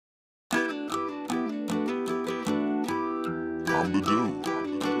I'm the dude.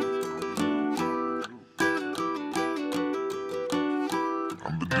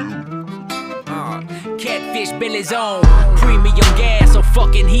 I'm the dude. Catfish Billy's on premium gas, a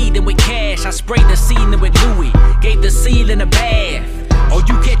fucking heathen with cash. I sprayed the ceiling with Louis, gave the ceiling a bath. Oh,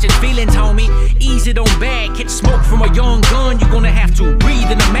 you catching feelings, homie? Ease it on back. Catch smoke from a young gun, you're gonna have to breathe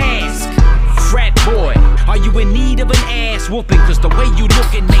in a mask. Frat boy, are you in need of an ass whooping? Cause the way you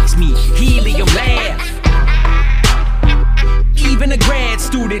looking makes me helium laugh. Even a grad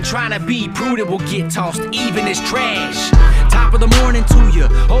student trying to be prudent will get tossed even as trash. Top of the morning to you,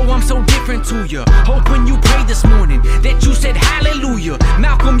 oh I'm so different to you. Hope when you prayed this morning that you said hallelujah.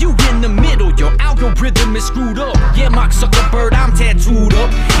 Malcolm, you in the middle, your algorithm is screwed up. Yeah, Mark Zuckerberg, I'm tattooed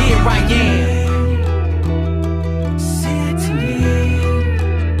up. Here I am.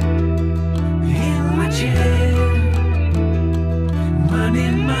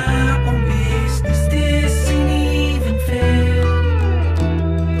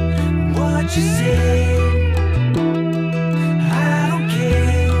 You say, I don't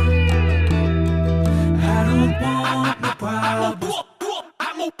care. I don't want no problems.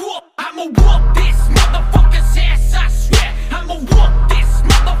 I'ma whoop this motherfucker's ass, I swear. I'ma whoop this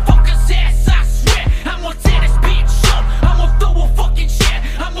motherfucker's ass, I swear. I'ma tear this bitch up, I'ma throw a fucking chair.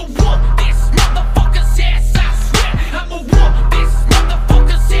 I'ma whoop this motherfucker's ass, I swear. I'ma whoop this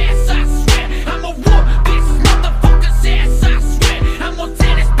motherfucker's ass, I swear. I'ma whoop this motherfucker's ass, I swear. I'ma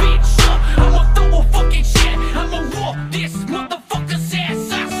tear this bitch up, I'ma throw a fucking chair. I'ma whoop this motherfucker's ass,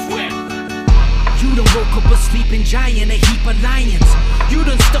 I swear. You done woke up a sleeping giant, a heap of lions. You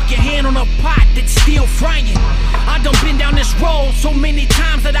done stuck your hand on a pot that's still frying. I done been down this road so many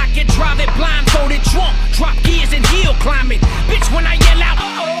times that I can drive it blindfolded drunk, drop gears and hill climb it. Bitch, when I yell out,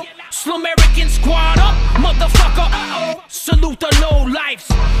 uh-oh, Slumerican squad up, motherfucker, uh-oh. Salute the low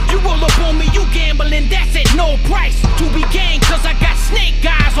lifes. You roll up on me, you gambling, that's at no price. To be gang, cause I got snake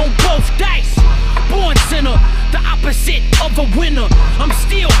eyes on both dice. Born sinner, the opposite of a winner. I'm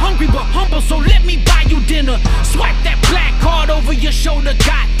still hungry but humble, so let me buy you dinner. Swipe that black card over your shoulder,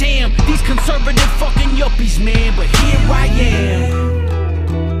 goddamn. These conservative fucking yuppies, man, but here I am.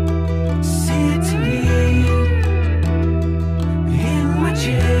 Sitting in my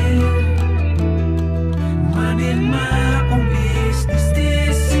chair, minding my own business.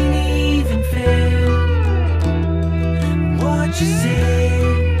 This ain't even fair. What you say?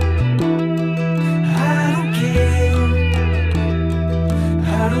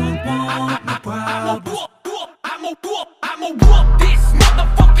 I don't want no problems. I'ma whoop this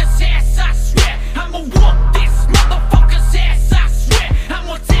motherfucker's ass, I swear. I'ma whoop this motherfucker's ass, I swear.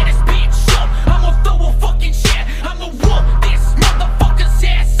 I'ma tear this bitch up, I'ma throw a fucking chair. I'ma whoop this motherfucker's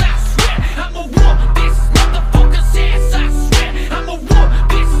ass, I swear. I'ma whoop this motherfucker's ass, I swear. I'ma whoop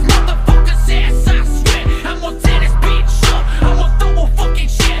this motherfucker's ass, I swear. I'ma tear this bitch up, I'ma throw a fucking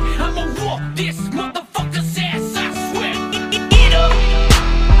chair. I'ma whoop this motherfucker's ass, I swear. Get up.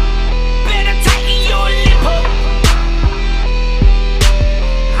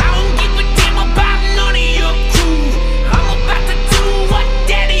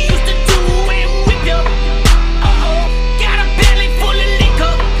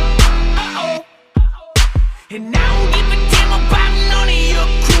 And now I'm